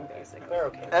drinking, okay. basically. They're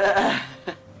okay.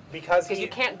 Because Because he you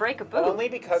can't break a boot. only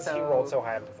because he so- rolled so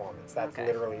high in performance. That's Okay.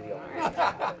 literally the only reason.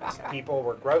 that happened. People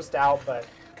were grossed out, but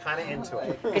kind of into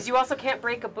it. Because you also can't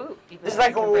break a boot. even There's though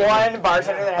like you can break a one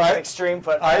bartender that has I- an extreme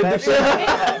foot I had to fetish.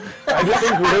 I just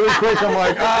think really quick. I'm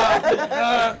like,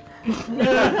 I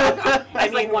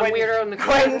There's like one when- weirdo in the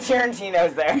Quentin corner.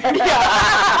 Tarantino's there.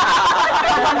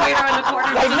 One weirdo in the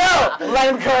corner. Like, no, let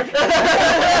him cook.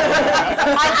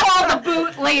 I'll call the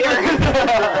boot later.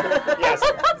 Yes,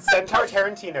 Centaur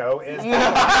Tarantino has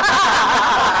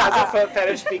a foot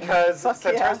fetish because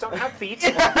centaurs don't have feet.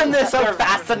 And they're so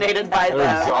fascinated by they're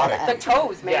them. exotic. The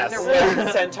toes, man. Yes, They're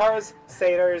weird. centaurs,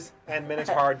 satyrs, and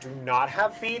minotaur do not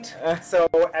have feet, so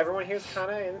everyone here's kind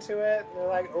of into it. They're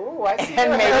like, "Ooh, I see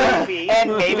And you have maybe, feet."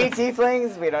 and maybe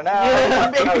tieflings, we don't know.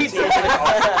 Oh,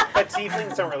 tieflings, but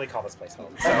tieflings don't really call this place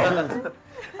home. So,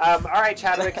 all right,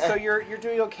 Chadwick. So you're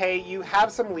doing okay. You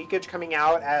have some leakage coming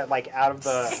out out of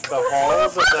the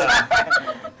holes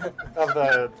of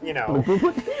the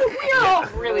We're all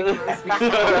really gross.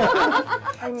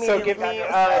 So give me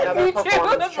another Me too.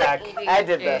 performance check. I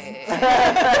did this.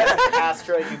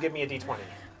 Astra, you give me a d20.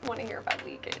 I want to hear about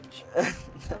leakage. So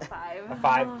 5. A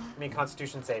 5. Give me a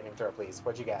Constitution saving throw, please.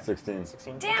 What'd you get? 16.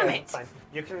 16. Damn Okay, it. Fine.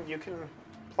 You can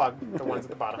plug the ones at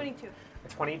the bottom. 22.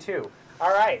 22.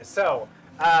 All right. So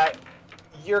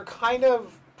you're kind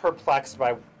of perplexed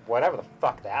by whatever the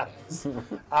fuck that is.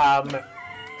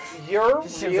 You're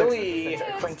She's really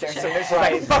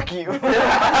surprised. Fuck you.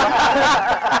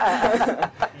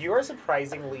 You are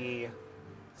surprisingly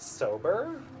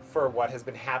sober for what has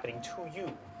been happening to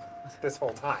you this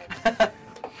whole time.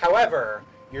 However,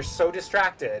 you're so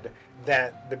distracted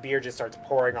that the beer just starts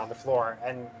pouring on the floor,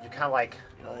 and you kind of like,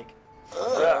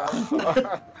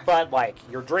 but like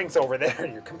your drink's over there,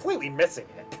 and you're completely missing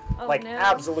it, like no.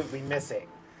 absolutely missing.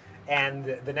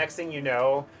 And the next thing you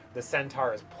know, the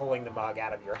centaur is pulling the mug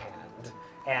out of your hand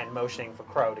and motioning for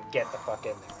Crow to get the fuck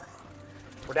in there.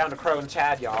 We're down to Crow and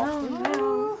Chad, y'all. Oh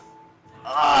no.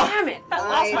 Damn it! I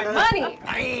lost my money.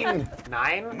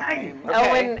 9?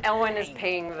 Okay. Elwyn is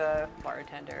paying the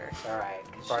bartender. All right.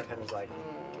 Bartender's like,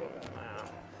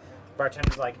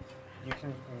 bartender's like,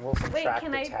 we'll Wait, subtract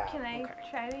can the I tab.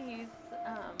 try to use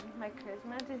my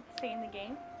charisma to stay in the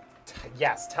game?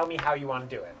 Yes. Tell me how you want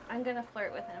to do it. I'm gonna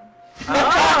flirt with him.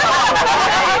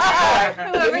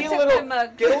 Give me a little.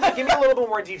 Give me a little bit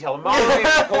more detail. The moderator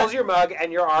pulls your mug,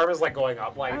 and your arm is like going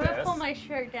up like I'm this. gonna pull my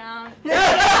shirt down.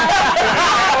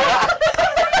 Yeah.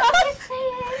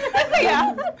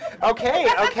 Okay.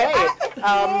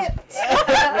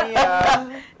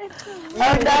 Oh no,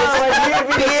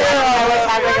 what's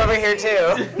happening over here too?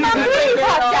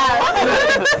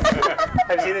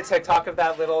 Have you seen the TikTok of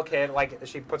that little kid? Like,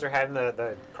 she puts her head in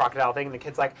the crocodile thing, and the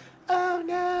kid's like, "Oh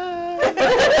no!"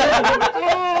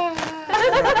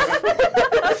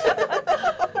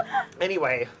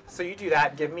 Anyway, so you do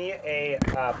that. Give me a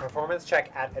performance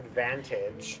check at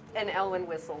advantage. And Elwyn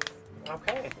whistles.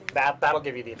 Okay, that'll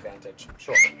give you the advantage.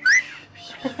 Sure.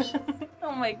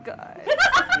 Oh my god.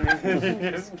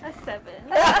 A 7.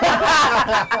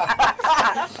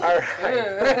 All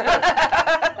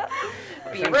right.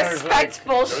 Be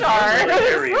respectful, Shard.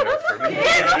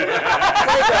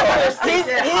 He's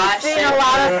seen a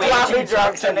lot of sloppy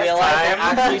drunks in his time.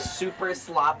 Actually, super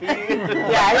sloppy.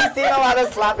 Yeah, he's seen a lot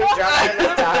of sloppy drunks in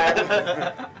his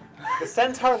time. The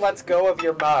centaur lets go of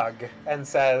your mug and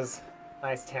says,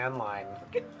 "Nice tan line.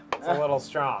 It's a little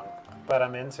strong, but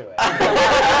I'm into it."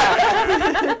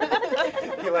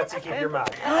 He lets you keep your mug.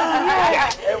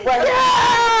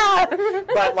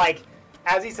 But like,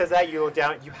 as he says that, you look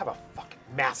down. You have a fucking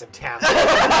massive tan line.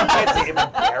 It's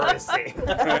embarrassing.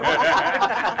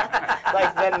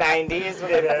 Like the 90s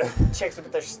with the chicks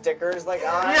with their stickers like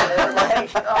on. Or like,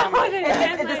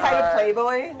 The side of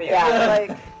Playboy. yeah, like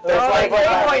There's like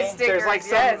Playboy stickers, there's like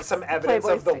yes. some evidence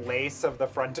Playboy of the stickers. lace of the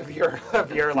front of your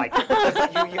like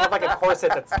you have like a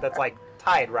corset that's like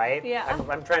tied, right? Yeah.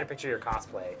 I'm trying to picture your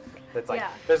cosplay. That's like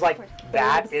Yeah, there's like of course.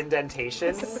 that Boobs. indentation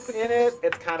in it.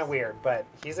 It's kind of weird, but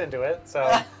he's into it. So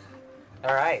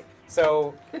all right.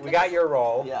 So we got your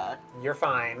roll. Yeah. You're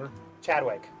fine.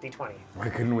 Chadwick, D20. Why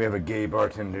couldn't we have a gay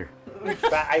bartender?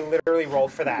 But I literally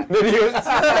rolled for that.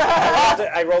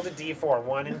 I rolled a D4.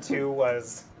 1 and 2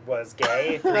 was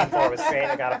gay. 3 and 4 was straight.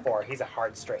 I got a 4. He's a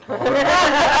hard straight. not even a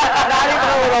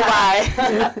little lie.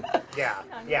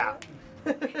 Yeah.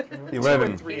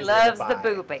 11. 3 He is loves a the five.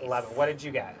 boobies. 11. What did you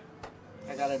get?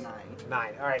 I got a 9.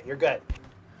 9. All right, you're good.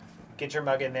 Get your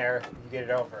mug in there. You get it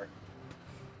over.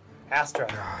 Astra,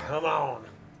 come on.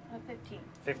 A 15.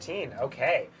 15.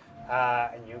 Okay.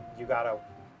 And you got a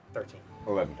 13.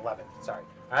 11. 11. Sorry.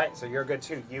 All right, so you're good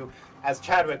too. You, as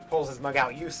Chadwick pulls his mug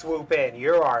out, you swoop in.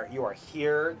 You are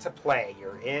here to play.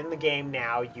 You're in the game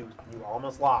now. You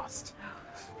almost lost.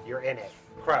 You're in it.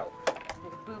 Crow.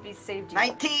 Boobies saved you.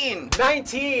 19!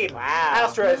 19. Wow.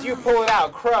 Astra, as you pull it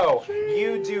out, Crow,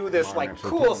 you do this like actually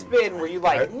cool kidding. spin where you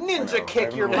like ninja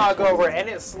kick your mug over and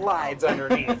it slides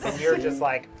underneath, and you're just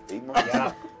like,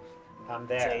 yeah, I'm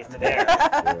there. I'm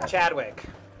there. Chadwick.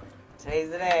 Today's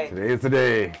the day. Today is the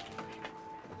day.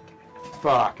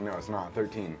 Fuck, no, it's not.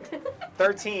 13.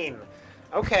 13.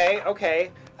 Okay.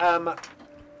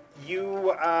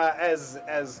 You,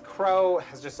 as Crow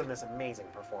has just done this amazing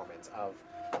performance of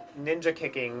ninja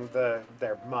kicking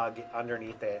their mug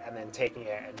underneath it and then taking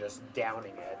it and just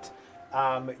downing it.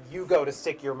 You go to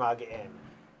stick your mug in.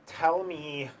 Tell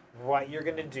me what you're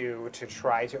gonna do to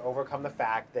try to overcome the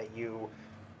fact that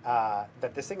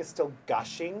that this thing is still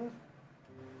gushing.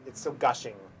 It's still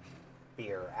gushing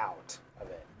beer out of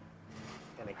it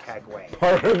in a keg way.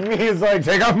 Part of me is like,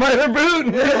 take off my other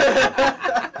boot!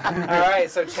 All right,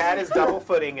 so Chad is double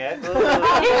footing it.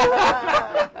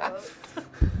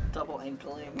 Double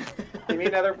ankling. Give me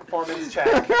another performance check.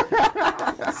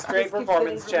 Straight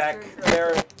performance check.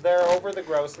 They're over the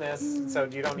grossness, so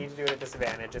you don't need to do it at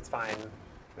disadvantage. It's fine.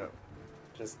 Yep.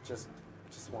 Just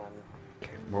one.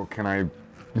 Well, can I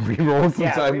re-roll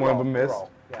since I'm one of them reroll, missed? reroll.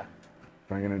 Yeah.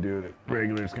 If I'm gonna do it,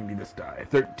 regular, it's gonna be this die.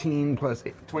 13 plus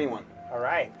 8. 21. All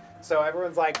right. So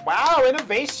everyone's like, wow,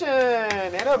 innovation,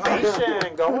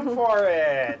 going for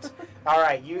it. All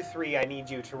right, you three, I need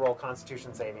you to roll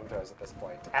Constitution saving throws at this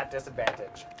point. At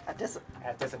disadvantage. At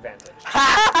disadvantage.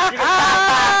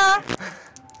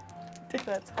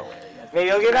 That's hilarious. Maybe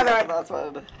you'll get another one. That's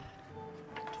what.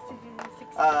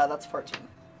 That's 14.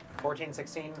 14,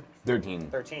 16, 13.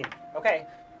 13. Okay.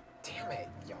 Damn it,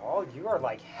 y'all. You are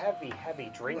like heavy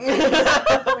drinking.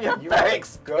 You're You very are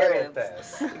good at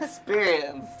this.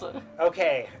 experienced.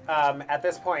 Okay, at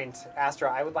this point,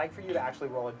 Astra, I would like for you to actually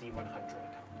roll a D100.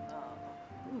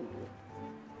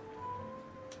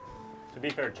 To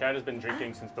be fair, Chad has been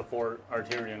drinking since before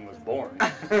Arterian was born.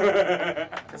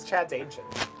 Because Chad's ancient.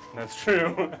 That's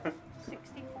true.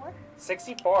 64?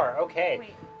 64, okay.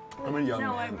 Wait. I'm a young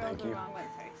no, man, I rolled thank the you. wrong one.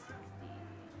 Sorry, 60. I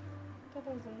thought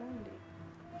that was a 90.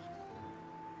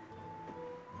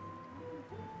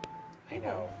 I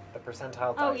know. The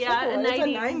percentile Oh, dice. yeah, a It's a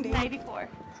 90. 90. 94.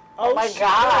 Oh my Shit.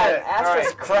 god, All Astra's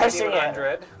right, crushing it.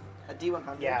 D100. A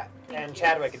D100. Yeah, and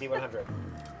Chadwick, a D100.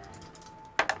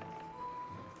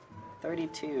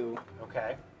 32.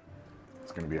 Okay,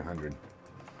 It's going to be 100.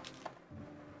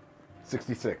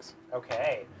 66.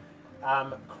 okay.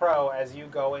 Crow, as you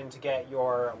go in to get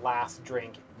your last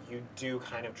drink, you do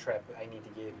kind of trip. You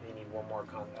need one more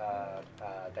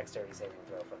dexterity saving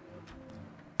throw from you.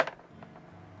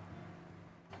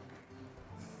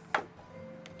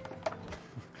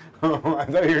 Oh, I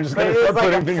thought you were just going Maybe to it's start like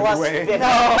putting a things plus away.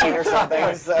 50 or something.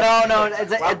 No, it's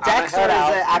Well, a dex or I'm is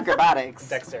out. it acrobatics?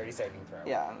 Dexterity saving throw.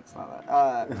 Yeah, it's not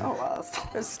that. Oh wow,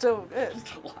 it's still good.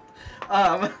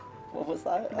 What was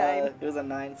that? 9. It was a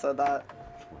 9, so that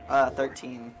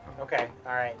 13. Okay,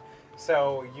 all right.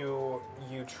 So you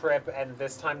trip, and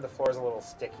this time the floor is a little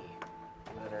sticky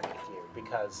underneath you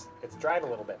because it's dried a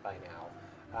little bit by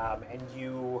now, and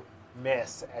you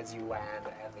miss as you land.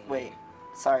 And the Wait,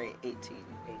 sorry, 18.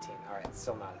 18. All right,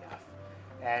 still not enough.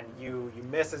 And you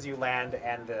miss as you land,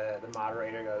 and the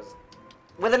moderator goes,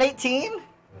 With an 18? "An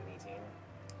 18,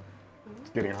 It's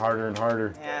getting harder and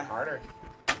harder. Yeah.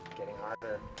 getting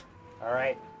harder. All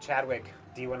right, Chadwick,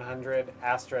 D100,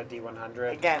 Astra,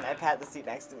 D100. Again, I've had the seat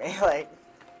next to me, like.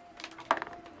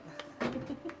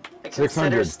 I 600.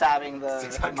 consider stabbing the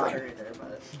 600. moderator,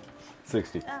 but.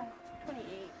 60. 28.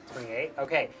 28.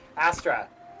 Okay, Astra.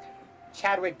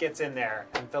 Chadwick gets in there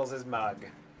and fills his mug.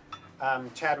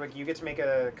 Chadwick, you get to make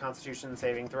a Constitution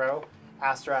saving throw.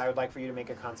 Astra, I would like for you to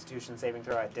make a Constitution saving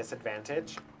throw at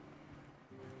disadvantage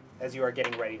as you are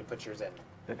getting ready to put yours in.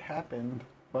 It happened.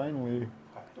 Finally.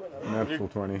 Natural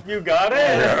 20. You got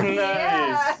it?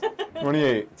 Nice.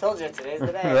 28. Told you, today's the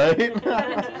day.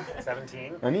 Right?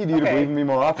 17. I need you to Okay. believe in me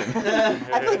more often.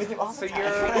 I believe in you all So the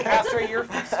you're, time. Astra, you're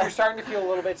starting to feel a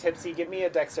little bit tipsy. Give me a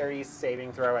dexterity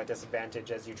saving throw at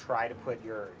disadvantage as you try to put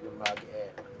your mug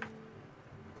in.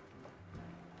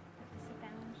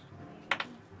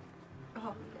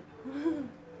 Oh.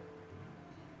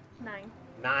 9.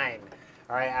 9.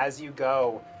 All right, as you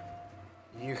go,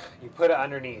 you put it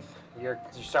underneath. You're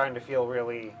starting to feel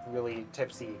really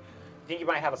tipsy. You think you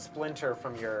might have a splinter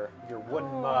from your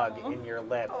wooden mug in your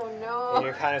lip. Oh And no.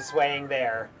 you're kind of swaying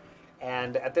there.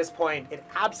 And at this point, it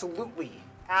absolutely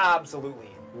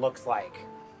looks like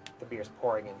the beer's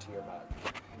pouring into your mug.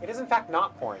 It is in fact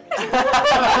not pouring into your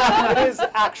mug. It is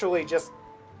actually just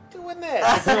doing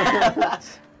this.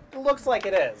 It looks like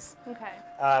it is. Okay.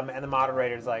 And the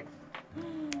moderator's like,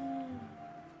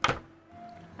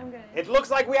 I'm good. it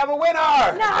looks like we have a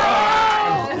winner! No!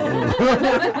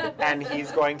 And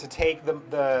he's going to take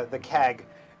the keg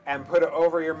and put it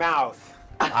over your mouth.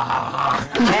 Man,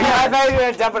 I thought you were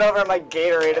going to dump it over in my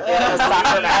Gatorade at the end of the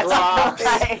soccer match. Drops.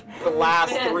 Okay. The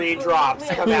last 3 drops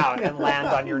come out and land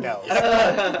on your nose.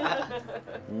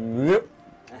 Yep.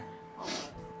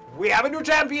 We have a new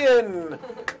champion!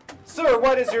 Sir,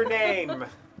 what is your name?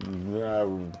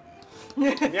 Meow.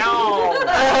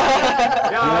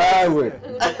 Chadwick.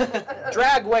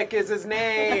 Dragwick is his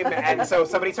name. And so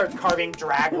somebody starts carving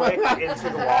Dragwick into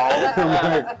the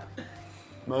wall.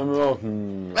 I'm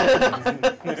welcome.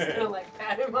 Just gonna like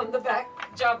pat him on the back.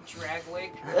 Good job,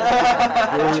 Dragwick.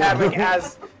 Chadwick,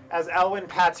 as Elwyn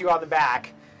pats you on the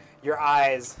back, your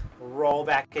eyes roll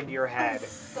back into your head,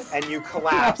 and you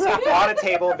collapse on a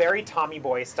table, very Tommy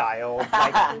Boy style,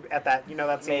 like at that, you know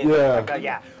that scene? Yeah. Like that,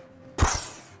 yeah.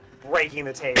 Breaking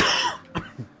the table.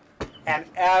 And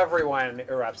everyone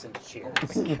erupts into cheers.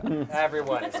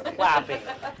 Everyone is clapping,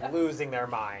 losing their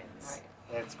minds.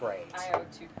 It's great. I owe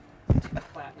 2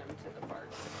 platinum to the party.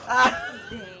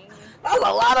 Dang. That's a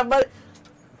lot of money.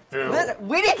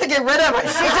 We need to get rid of her.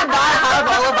 She should not have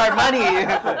all of our money.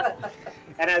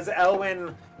 And as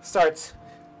Elwyn starts,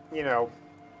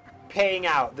 paying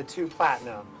out the 2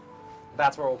 platinum.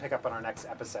 That's where we'll pick up on our next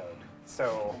episode.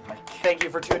 So thank you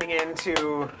for tuning in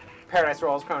to Paradise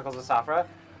Rolls Chronicles of Safra.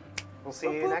 We'll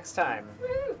see you next time.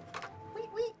 Wee,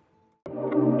 wee.